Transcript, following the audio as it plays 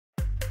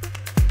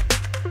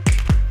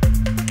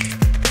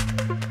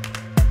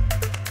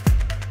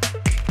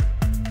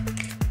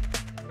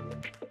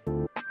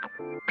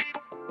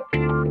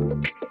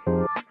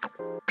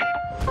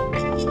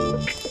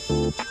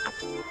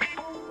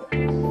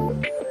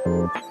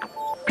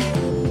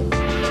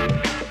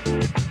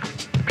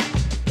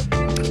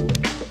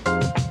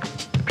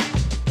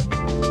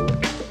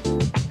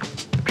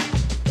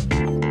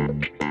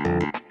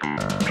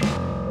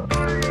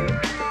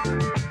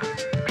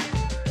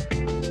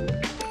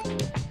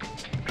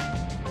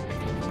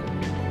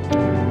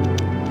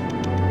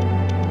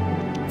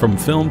From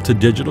film to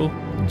digital,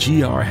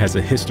 GR has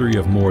a history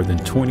of more than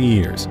 20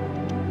 years.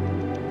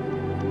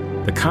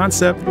 The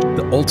concept,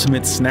 the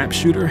ultimate snap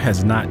shooter,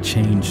 has not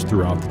changed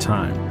throughout the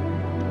time.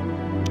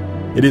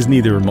 It is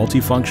neither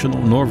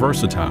multifunctional nor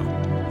versatile.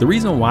 The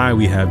reason why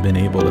we have been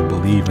able to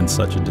believe in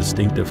such a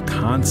distinctive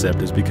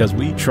concept is because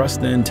we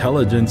trust the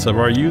intelligence of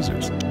our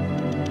users.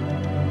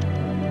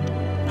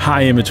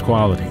 High image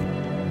quality.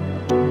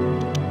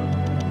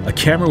 A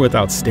camera with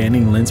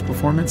outstanding lens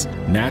performance,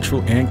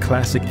 natural and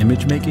classic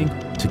image making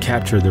to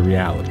capture the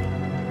reality.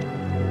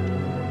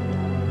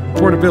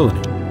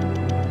 Portability.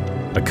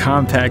 A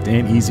compact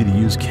and easy to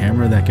use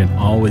camera that can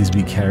always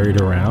be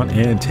carried around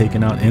and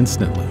taken out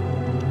instantly.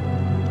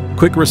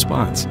 Quick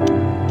response.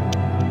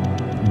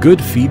 Good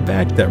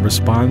feedback that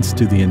responds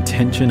to the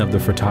intention of the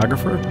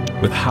photographer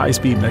with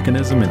high-speed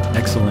mechanism and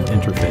excellent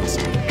interface.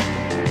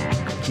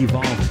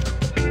 Evolving.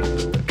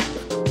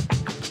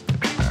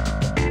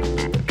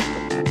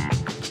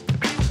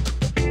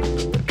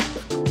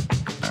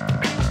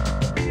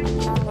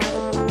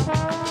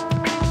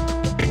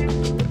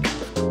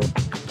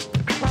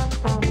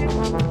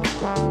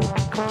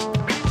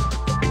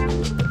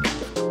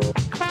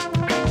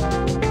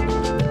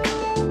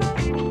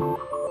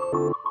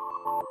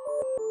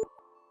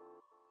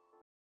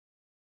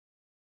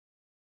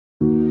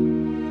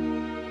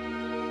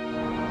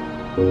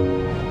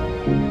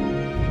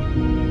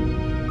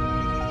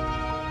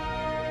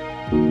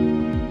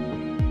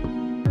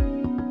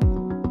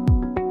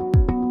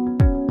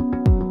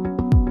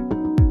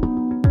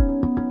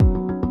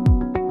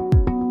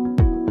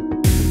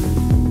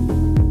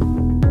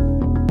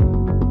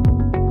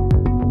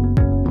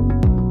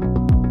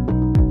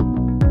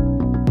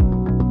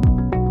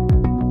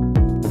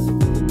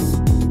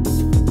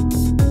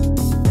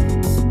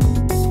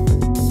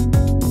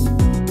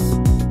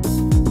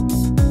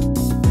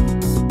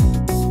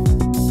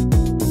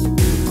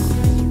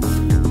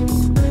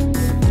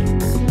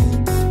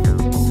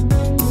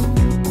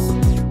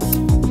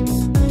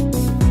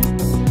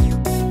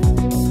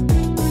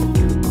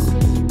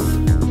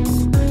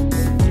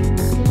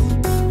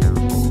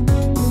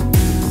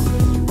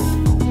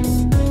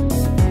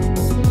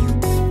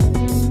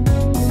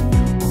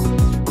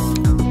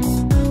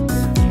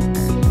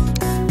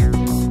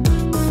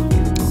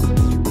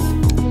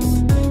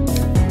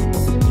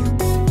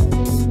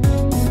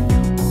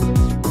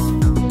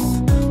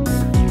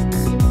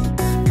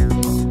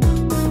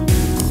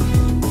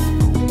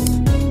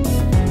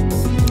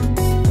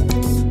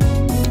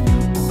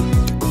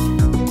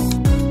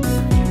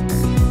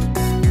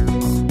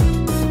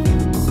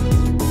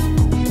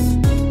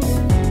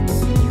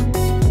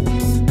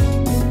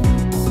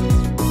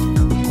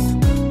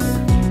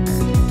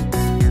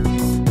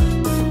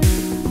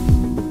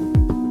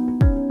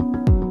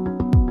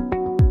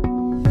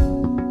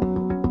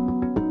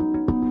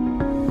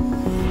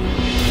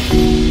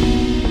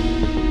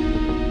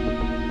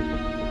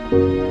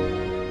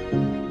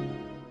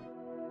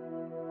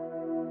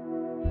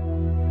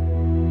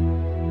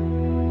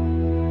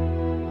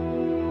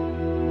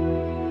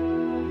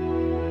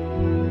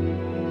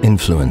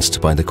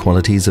 Influenced by the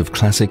qualities of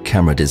classic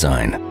camera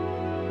design,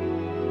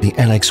 the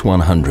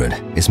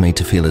LX100 is made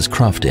to feel as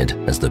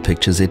crafted as the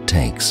pictures it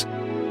takes.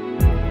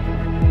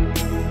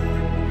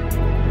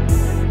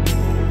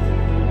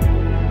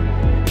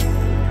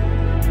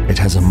 It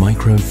has a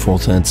micro Four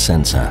Thirds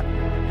sensor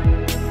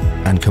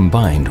and,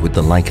 combined with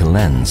the Leica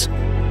lens,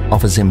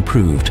 offers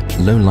improved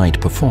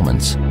low-light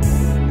performance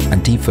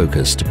and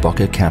defocused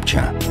bokeh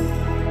capture.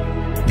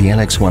 The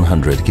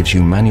LX100 gives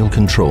you manual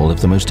control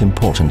of the most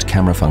important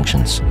camera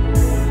functions: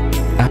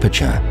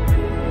 aperture,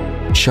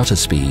 shutter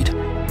speed,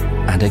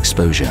 and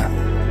exposure.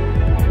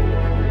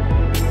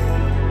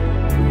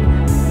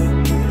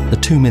 The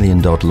 2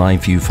 million dot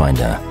live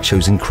viewfinder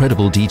shows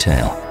incredible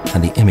detail,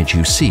 and the image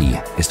you see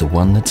is the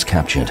one that's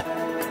captured.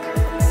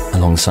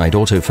 Alongside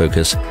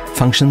autofocus,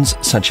 functions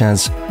such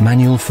as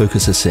manual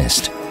focus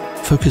assist,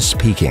 focus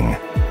peaking,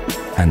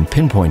 and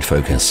pinpoint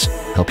focus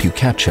help you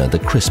capture the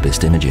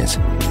crispest images.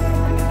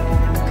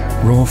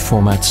 RAW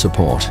format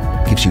support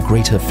gives you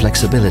greater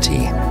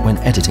flexibility when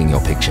editing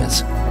your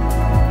pictures.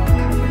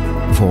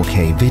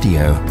 4K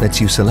video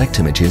lets you select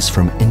images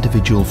from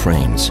individual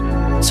frames,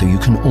 so you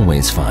can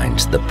always find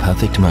the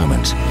perfect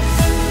moment.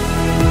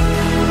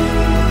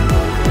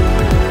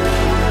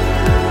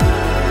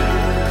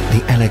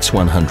 The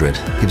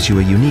LX100 gives you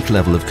a unique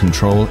level of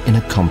control in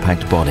a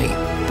compact body.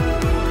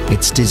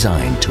 It's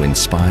designed to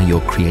inspire your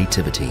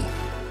creativity.